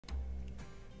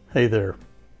Hey there,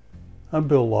 I'm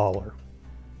Bill Lollar,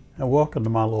 and welcome to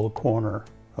my little corner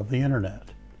of the internet.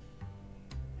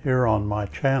 Here on my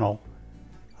channel,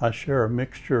 I share a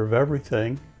mixture of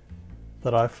everything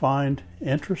that I find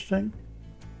interesting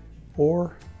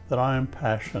or that I am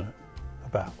passionate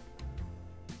about.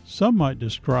 Some might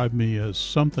describe me as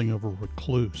something of a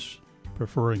recluse,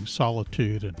 preferring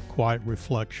solitude and quiet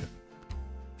reflection.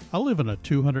 I live in a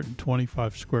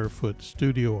 225 square foot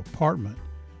studio apartment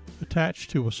attached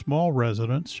to a small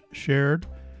residence shared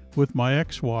with my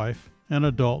ex-wife and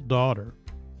adult daughter.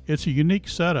 It's a unique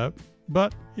setup,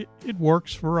 but it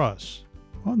works for us.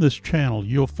 On this channel,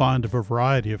 you'll find a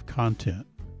variety of content,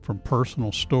 from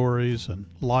personal stories and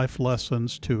life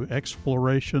lessons to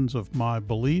explorations of my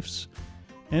beliefs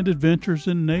and adventures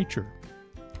in nature.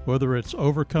 Whether it's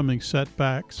overcoming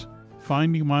setbacks,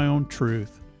 finding my own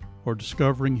truth, or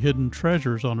discovering hidden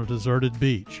treasures on a deserted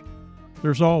beach,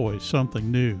 there's always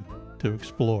something new to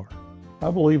explore. I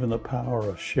believe in the power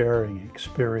of sharing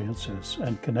experiences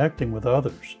and connecting with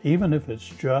others, even if it's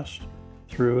just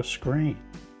through a screen.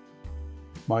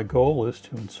 My goal is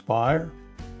to inspire,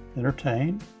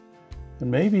 entertain, and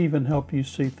maybe even help you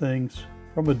see things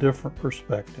from a different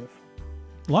perspective.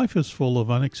 Life is full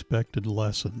of unexpected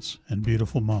lessons and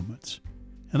beautiful moments,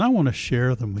 and I want to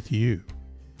share them with you.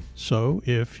 So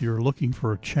if you're looking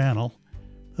for a channel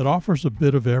that offers a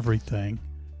bit of everything,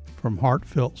 from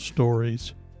heartfelt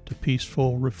stories to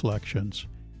peaceful reflections,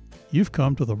 you've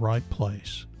come to the right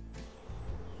place.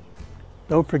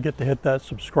 Don't forget to hit that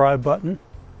subscribe button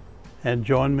and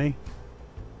join me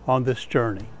on this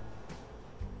journey.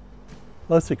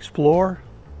 Let's explore,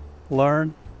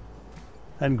 learn,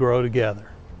 and grow together.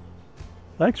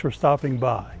 Thanks for stopping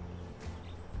by,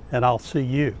 and I'll see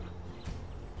you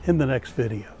in the next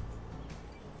video.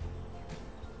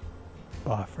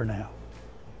 Bye for now.